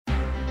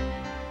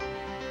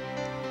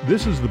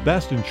This is the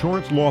Best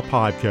Insurance Law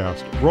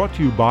Podcast, brought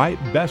to you by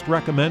Best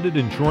Recommended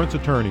Insurance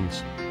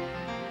Attorneys.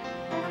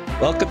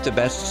 Welcome to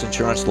Best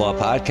Insurance Law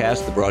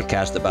Podcast, the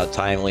broadcast about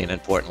timely and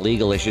important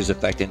legal issues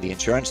affecting the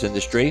insurance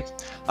industry.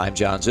 I'm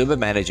John Zuba,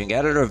 Managing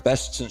Editor of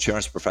Best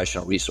Insurance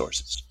Professional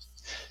Resources.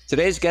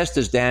 Today's guest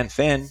is Dan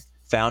Finn,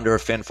 founder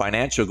of Finn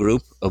Financial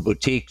Group, a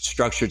boutique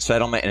structured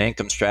settlement and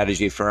income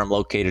strategy firm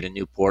located in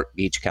Newport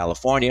Beach,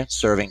 California,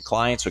 serving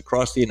clients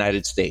across the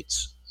United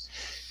States.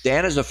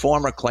 Dan is a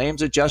former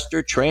claims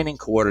adjuster, training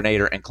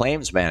coordinator, and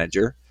claims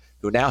manager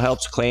who now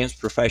helps claims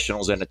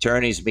professionals and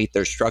attorneys meet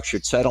their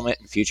structured settlement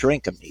and future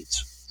income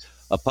needs.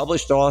 A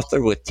published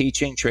author with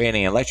teaching,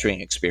 training, and lecturing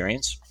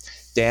experience,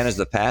 Dan is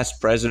the past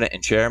president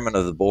and chairman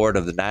of the board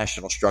of the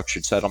National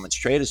Structured Settlements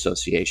Trade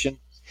Association.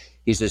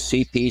 He's a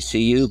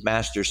CPCU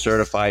Master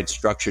Certified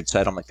Structured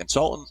Settlement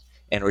Consultant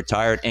and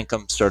retired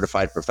income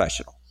certified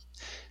professional.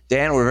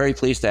 Dan, we're very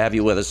pleased to have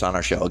you with us on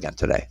our show again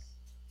today.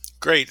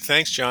 Great.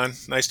 Thanks, John.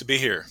 Nice to be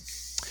here.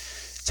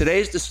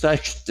 Today's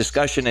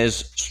discussion is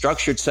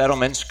structured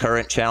settlements,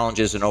 current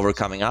challenges, and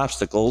overcoming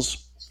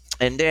obstacles.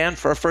 And Dan,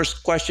 for our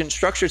first question,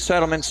 structured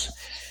settlements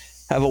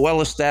have a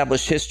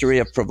well-established history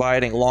of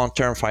providing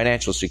long-term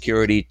financial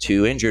security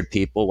to injured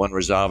people when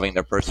resolving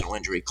their personal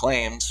injury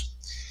claims.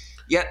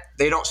 Yet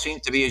they don't seem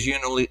to be as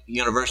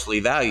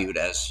universally valued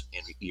as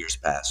in years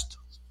past.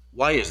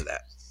 Why is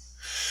that?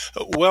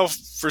 Well,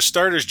 for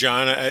starters,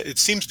 John, it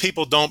seems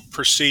people don't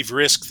perceive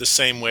risk the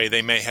same way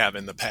they may have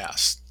in the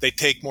past. They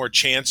take more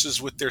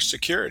chances with their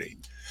security.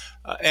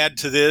 Add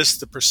to this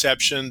the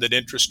perception that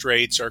interest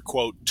rates are,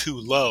 quote, too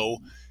low,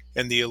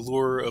 and the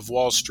allure of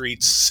Wall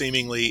Street's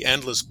seemingly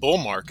endless bull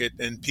market,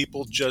 and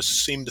people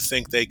just seem to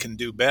think they can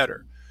do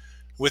better.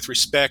 With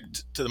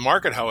respect to the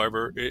market,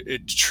 however,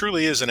 it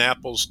truly is an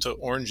apples to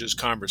oranges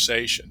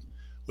conversation.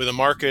 With a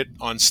market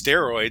on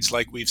steroids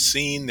like we've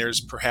seen,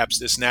 there's perhaps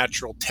this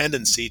natural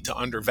tendency to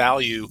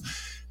undervalue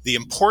the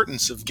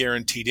importance of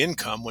guaranteed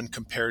income when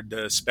compared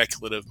to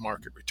speculative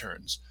market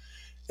returns.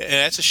 And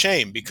that's a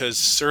shame because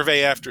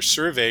survey after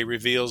survey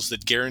reveals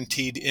that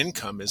guaranteed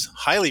income is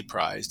highly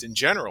prized in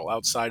general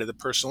outside of the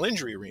personal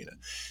injury arena.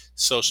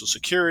 Social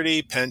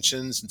Security,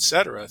 pensions,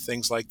 etc.,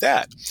 things like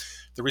that.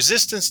 The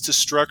resistance to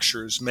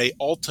structures may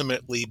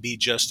ultimately be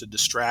just a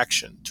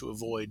distraction to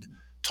avoid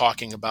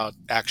talking about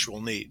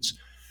actual needs.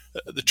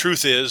 The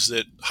truth is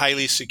that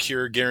highly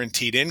secure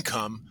guaranteed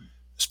income,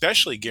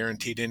 especially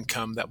guaranteed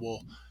income that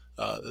will,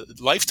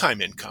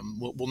 lifetime income,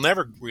 will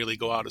never really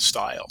go out of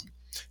style.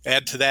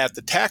 Add to that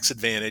the tax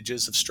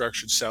advantages of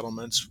structured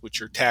settlements,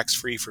 which are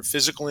tax-free for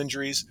physical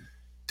injuries,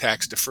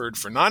 tax-deferred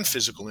for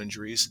non-physical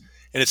injuries,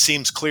 and it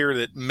seems clear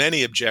that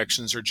many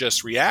objections are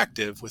just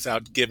reactive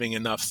without giving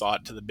enough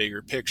thought to the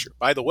bigger picture.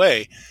 By the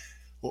way,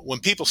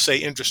 when people say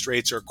interest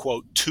rates are,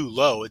 quote, too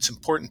low, it's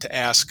important to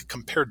ask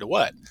compared to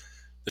what?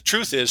 The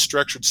truth is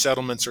structured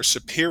settlements are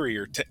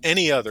superior to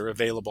any other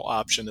available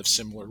option of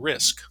similar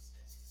risk.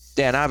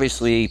 Dan,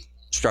 obviously,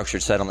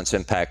 structured settlements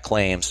impact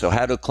claims. So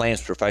how do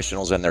claims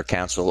professionals and their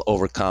counsel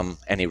overcome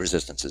any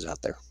resistances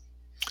out there?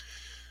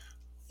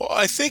 Well,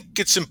 I think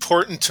it's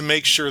important to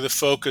make sure the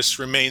focus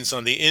remains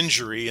on the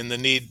injury and the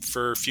need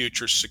for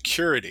future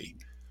security.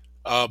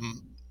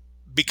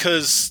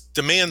 Because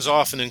demands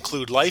often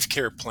include life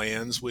care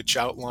plans, which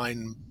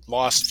outline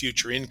lost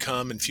future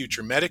income and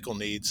future medical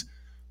needs.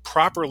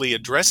 Properly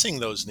addressing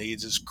those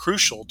needs is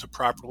crucial to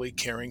properly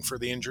caring for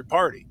the injured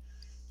party.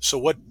 So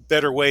what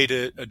better way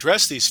to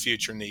address these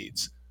future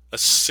needs? A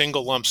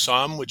single lump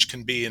sum, which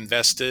can be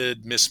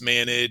invested,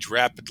 mismanaged,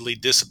 rapidly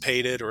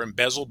dissipated, or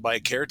embezzled by a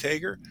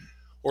caretaker?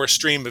 Or a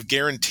stream of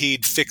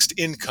guaranteed fixed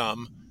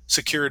income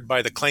secured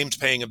by the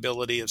claims-paying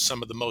ability of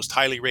some of the most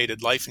highly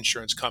rated life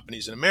insurance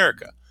companies in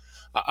America?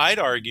 I'd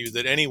argue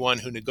that anyone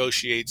who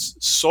negotiates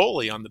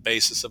solely on the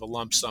basis of a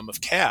lump sum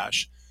of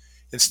cash,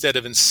 instead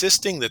of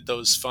insisting that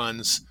those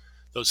funds,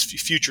 those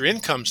future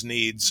incomes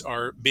needs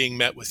are being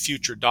met with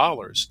future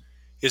dollars,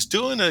 is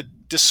doing a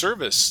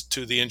disservice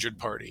to the injured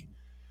party.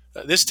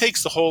 This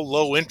takes the whole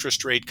low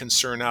interest rate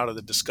concern out of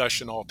the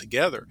discussion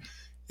altogether.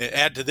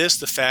 Add to this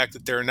the fact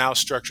that there are now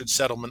structured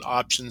settlement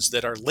options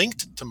that are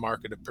linked to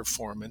market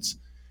performance,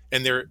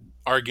 and their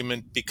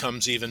argument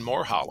becomes even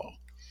more hollow.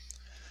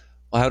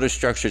 Well, how do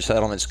structured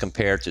settlements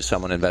compare to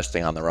someone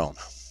investing on their own?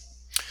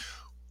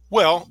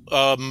 Well,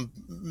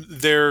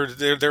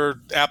 they're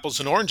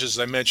apples and oranges, as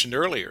I mentioned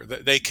earlier.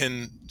 They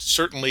can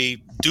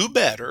certainly do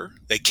better.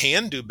 They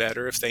can do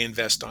better if they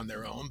invest on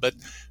their own, but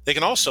they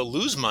can also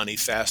lose money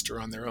faster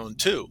on their own,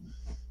 too.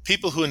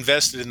 People who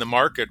invested in the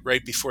market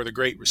right before the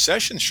Great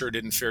Recession sure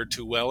didn't fare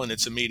too well in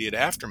its immediate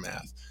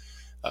aftermath.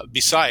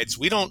 Besides,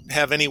 we don't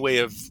have any way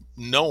of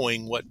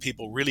knowing what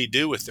people really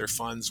do with their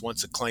funds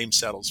once a claim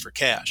settles for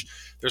cash.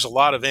 There's a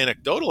lot of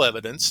anecdotal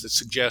evidence that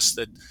suggests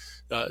that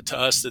to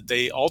us that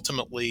they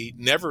ultimately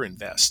never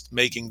invest,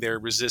 making their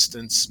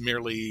resistance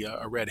merely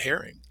a red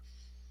herring.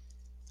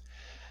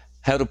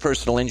 How do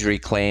personal injury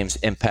claims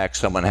impact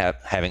someone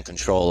having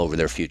control over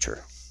their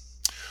future?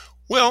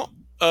 Well,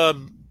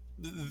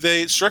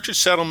 the structured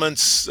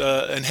settlements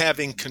and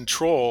having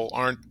control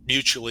aren't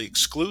mutually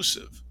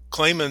exclusive.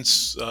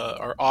 claimants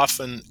are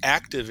often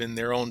active in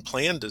their own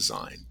plan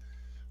design.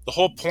 The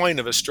whole point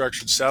of a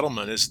structured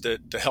settlement is to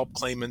help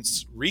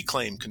claimants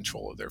reclaim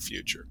control of their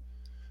future.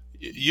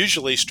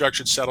 Usually,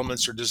 structured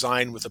settlements are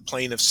designed with a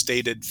plaintiff's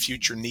stated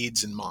future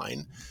needs in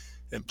mind.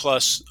 And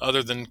plus,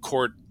 other than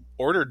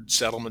court-ordered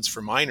settlements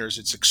for minors,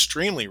 it's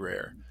extremely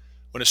rare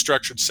when a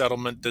structured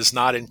settlement does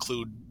not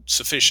include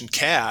sufficient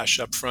cash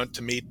up front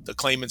to meet the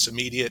claimant's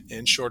immediate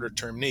and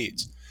shorter-term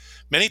needs.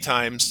 Many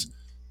times,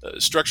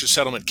 structured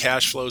settlement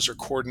cash flows are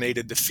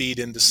coordinated to feed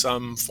into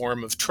some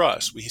form of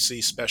trust. We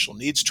see special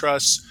needs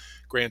trusts,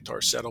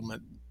 grantor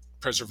settlement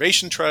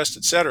preservation trust,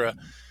 etc.,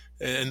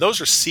 and those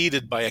are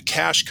seeded by a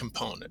cash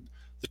component.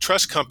 The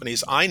trust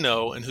companies I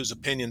know and whose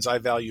opinions I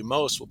value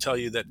most will tell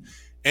you that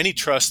any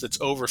trust that's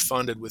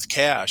overfunded with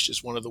cash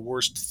is one of the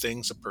worst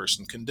things a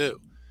person can do.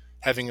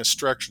 Having a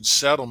structured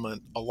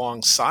settlement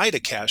alongside a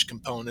cash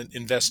component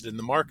invested in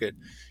the market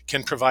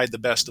can provide the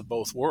best of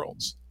both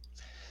worlds.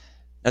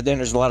 Now, Dan,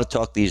 there's a lot of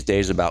talk these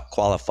days about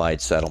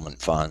qualified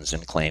settlement funds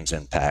and claims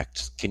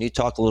impact. Can you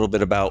talk a little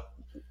bit about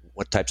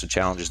what types of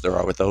challenges there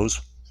are with those?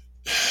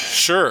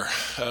 Sure.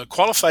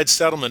 Qualified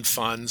settlement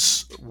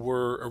funds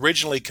were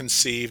originally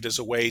conceived as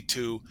a way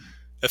to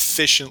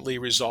efficiently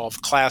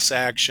resolve class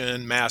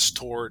action, mass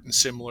tort, and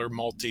similar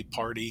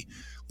multi-party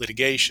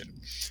litigation.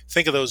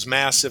 Think of those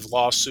massive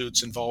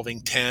lawsuits involving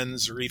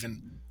tens or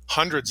even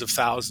hundreds of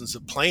thousands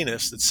of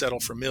plaintiffs that settle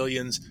for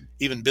millions,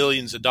 even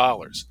billions of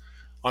dollars.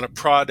 On a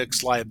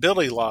products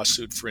liability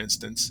lawsuit, for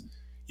instance,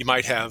 you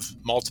might have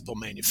multiple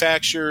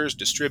manufacturers,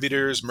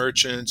 distributors,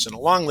 merchants, and a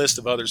long list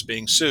of others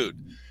being sued.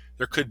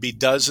 There could be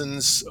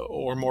dozens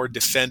or more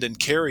defendant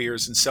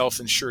carriers and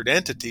self-insured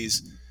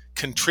entities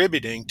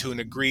contributing to an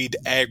agreed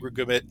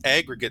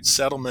aggregate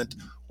settlement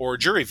or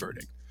jury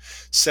verdict.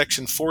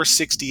 Section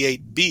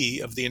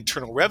 468B of the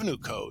Internal Revenue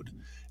Code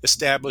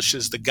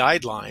establishes the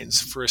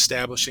guidelines for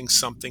establishing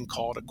something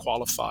called a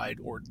qualified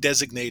or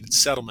designated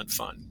settlement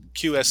fund,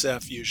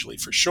 QSF usually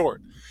for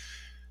short.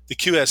 The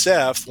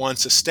QSF,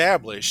 once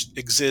established,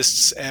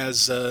 exists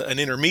as an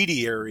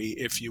intermediary,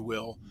 if you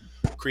will,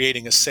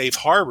 creating a safe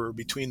harbor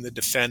between the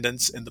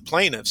defendants and the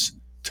plaintiffs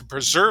to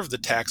preserve the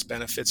tax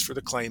benefits for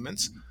the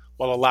claimants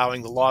while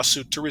allowing the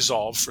lawsuit to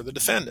resolve for the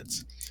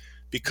defendants.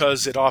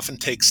 Because it often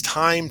takes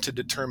time to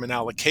determine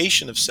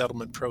allocation of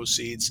settlement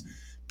proceeds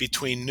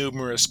between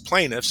numerous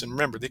plaintiffs, and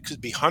remember, there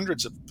could be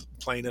hundreds of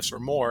plaintiffs or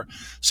more,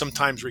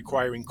 sometimes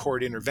requiring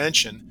court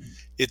intervention,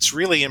 it's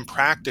really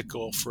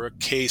impractical for a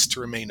case to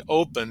remain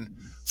open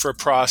for a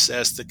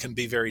process that can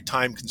be very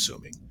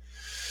time-consuming.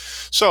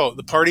 So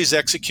the parties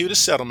execute a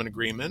settlement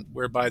agreement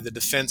whereby the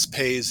defense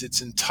pays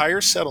its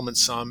entire settlement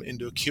sum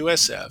into a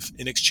QSF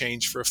in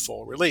exchange for a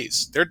full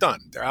release. They're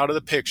done. They're out of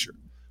the picture.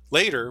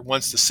 Later,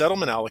 once the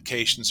settlement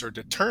allocations are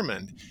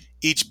determined,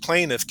 each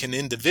plaintiff can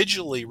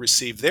individually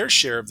receive their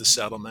share of the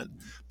settlement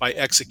by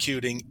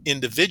executing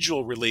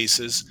individual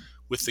releases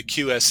with the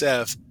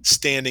QSF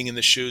standing in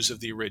the shoes of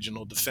the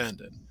original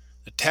defendant.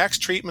 The tax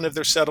treatment of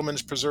their settlement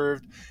is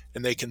preserved,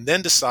 and they can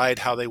then decide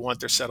how they want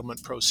their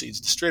settlement proceeds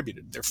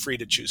distributed. They're free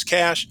to choose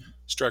cash,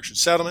 structured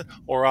settlement,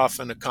 or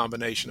often a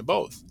combination of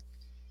both.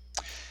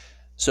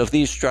 So if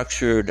these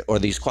structured or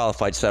these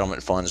qualified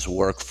settlement funds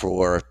work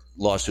for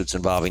lawsuits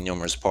involving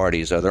numerous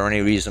parties, are there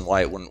any reason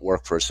why it wouldn't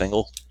work for a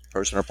single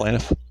person or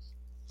plaintiff?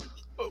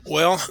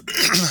 Well,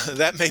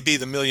 that may be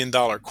the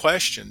million-dollar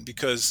question,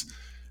 because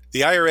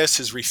the IRS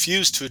has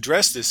refused to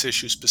address this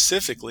issue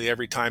specifically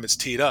every time it's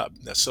teed up.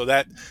 So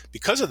that,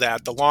 because of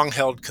that, the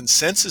long-held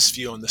consensus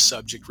view on the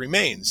subject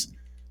remains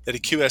that a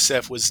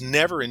QSF was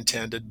never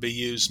intended to be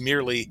used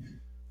merely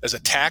as a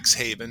tax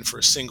haven for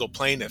a single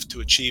plaintiff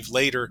to achieve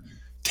later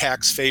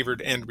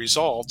tax-favored end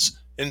results,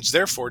 and is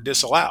therefore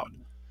disallowed.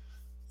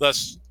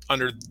 Thus,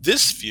 under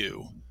this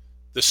view,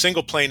 the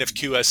single plaintiff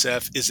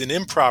QSF is an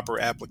improper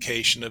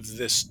application of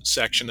this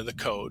section of the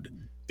code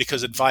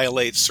because it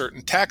violates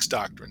certain tax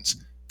doctrines,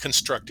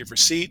 constructive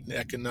receipt, and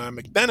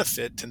economic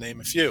benefit, to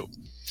name a few.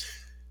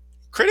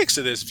 Critics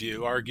of this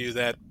view argue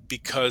that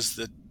because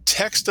the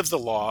text of the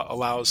law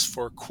allows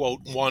for, quote,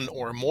 one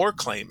or more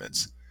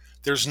claimants,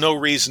 there's no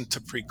reason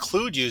to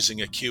preclude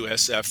using a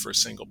QSF for a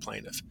single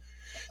plaintiff.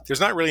 There's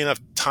not really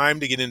enough time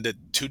to get into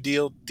too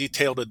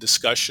detailed a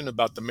discussion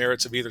about the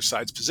merits of either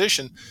side's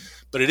position,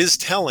 but it is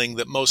telling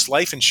that most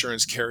life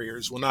insurance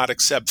carriers will not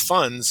accept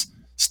funds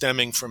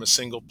stemming from a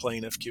single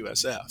plaintiff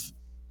QSF.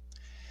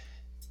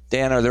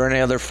 Dan, are there any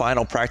other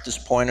final practice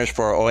pointers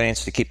for our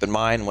audience to keep in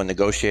mind when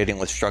negotiating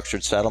with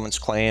structured settlements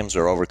claims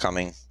or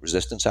overcoming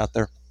resistance out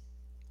there?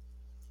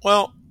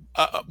 Well,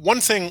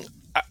 one thing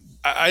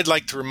I'd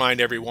like to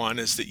remind everyone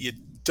is that you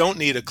don't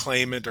need a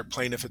claimant or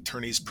plaintiff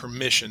attorney's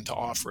permission to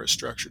offer a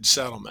structured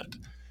settlement.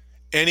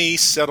 Any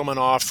settlement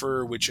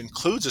offer which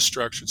includes a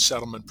structured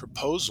settlement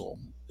proposal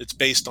that's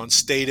based on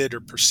stated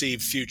or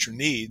perceived future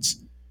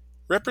needs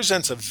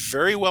represents a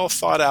very well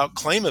thought out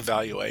claim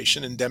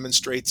evaluation and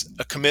demonstrates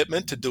a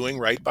commitment to doing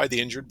right by the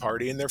injured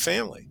party and their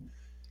family.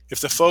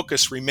 If the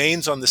focus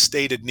remains on the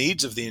stated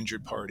needs of the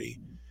injured party,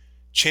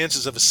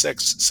 chances of a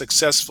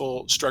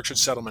successful structured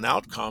settlement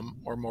outcome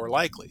are more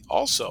likely.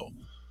 Also,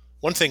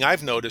 One thing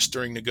I've noticed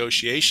during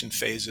negotiation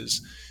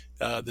phases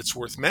that's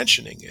worth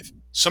mentioning,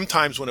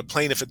 sometimes when a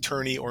plaintiff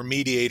attorney or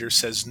mediator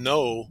says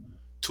no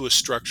to a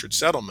structured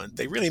settlement,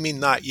 they really mean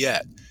not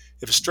yet.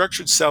 If a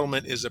structured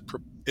settlement is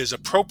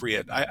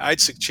appropriate,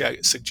 I'd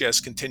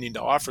suggest continuing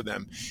to offer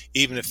them,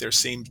 even if there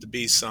seems to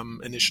be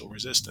some initial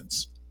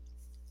resistance.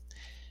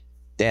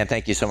 Dan,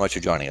 thank you so much for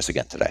joining us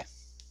again today.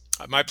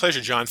 My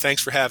pleasure, John.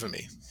 Thanks for having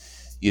me.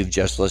 You've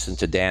just listened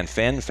to Dan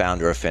Finn,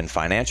 founder of Finn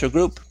Financial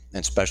Group,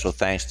 and special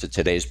thanks to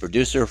today's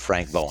producer,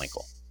 Frank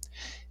Bowinkle.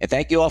 And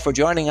thank you all for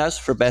joining us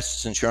for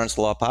Best's Insurance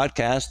Law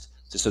Podcast.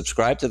 To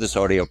subscribe to this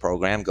audio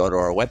program, go to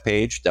our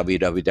webpage,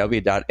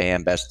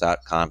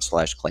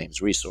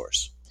 www.ambest.com/claims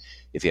resource.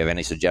 If you have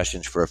any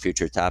suggestions for a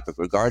future topic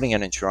regarding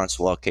an insurance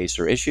law case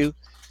or issue,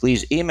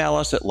 please email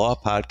us at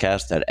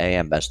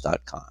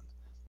lawpodcast@ambest.com.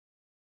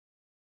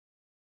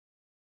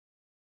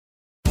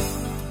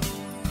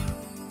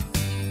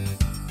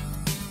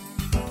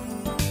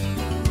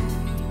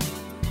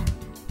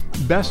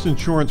 Best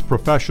Insurance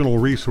Professional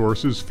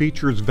Resources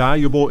features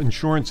valuable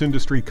insurance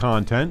industry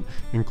content,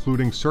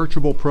 including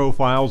searchable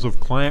profiles of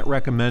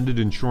client-recommended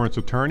insurance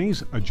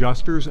attorneys,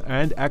 adjusters,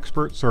 and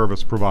expert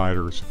service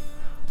providers.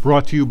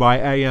 Brought to you by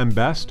AM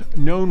Best,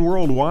 known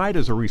worldwide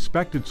as a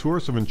respected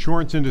source of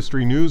insurance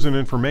industry news and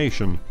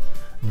information.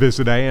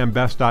 Visit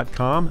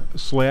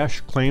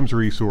ambest.com/claims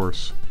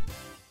resource.